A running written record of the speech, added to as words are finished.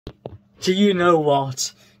Do you know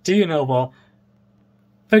what? Do you know what?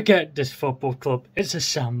 Forget this football club. It's a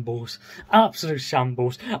shambles. Absolute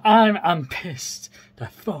shambles. I'm pissed. The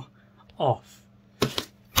fuck off.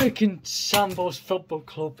 Freaking shambles football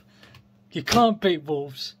club. You can't beat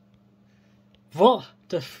Wolves. What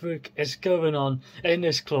the frick is going on in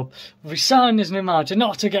this club? We signed this new manager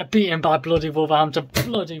not to get beaten by bloody Wolverhampton.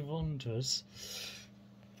 Bloody Wanderers.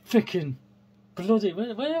 Freaking bloody...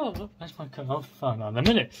 Where's my car? I'll find out in a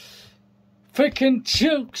minute. Freaking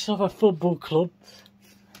jokes of a football club.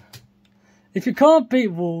 If you can't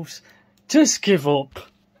beat Wolves, just give up.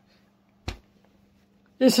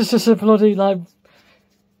 This is just a bloody, like...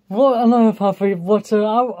 What on earth have we... What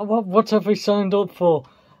have we signed up for?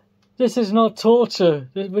 This is not torture.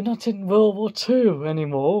 We're not in World War II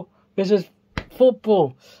anymore. This is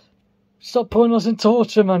football. Stop putting us in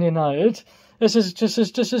torture, Man United. This is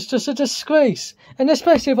just a disgrace. And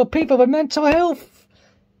especially for people with mental health.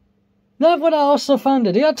 Not what Arsenal fan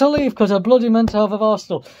did. He had to leave because of bloody mental health of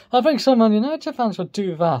Arsenal. I think some Man United fans would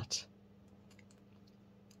do that.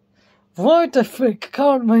 Why the frick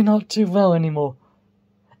can't we not do well anymore?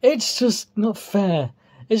 It's just not fair.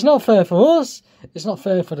 It's not fair for us. It's not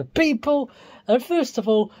fair for the people. And first of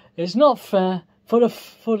all, it's not fair for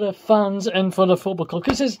the fans and for the football club.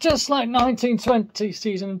 Because it's just like 1920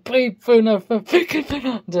 season. Bleed through no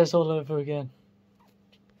Fernandes all over again.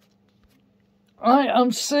 I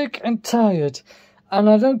am sick and tired, and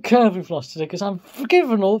I don't care if we've lost today because I'm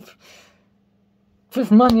giving up with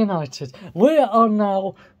Man United. We are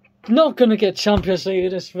now not going to get Champions League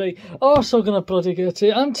this week, also going to bloody get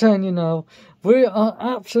it. I'm telling you now, we are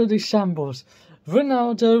absolutely shambles.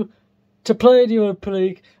 Ronaldo, to play the Europa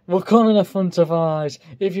League, will come in the front of our eyes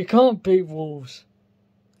if you can't beat Wolves.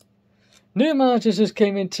 New managers just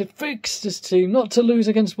came in to fix this team, not to lose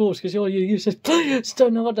against Wolves because all you useless players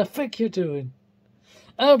don't know what the frick you're doing.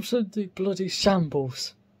 Absolutely bloody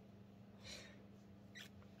shambles.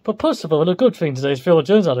 But first of all, the good thing today is Phil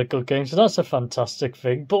Jones had a good game, so that's a fantastic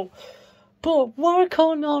thing. But why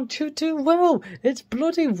can't you do well? It's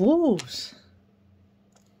bloody Wolves.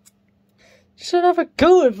 You should have a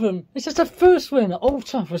go at them. It's just the first win at Old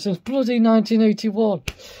Trafford since bloody 1981.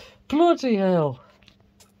 Bloody hell.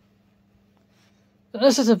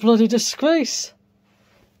 This is a bloody disgrace.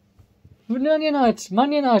 Man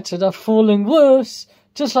United are falling worse,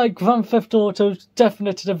 just like Grand Theft Auto's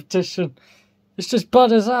Definitive Edition. It's just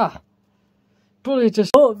bad as that. Bloody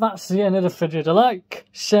just... Oh, that's the end of the video. Like,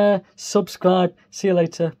 share, subscribe. See you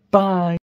later. Bye.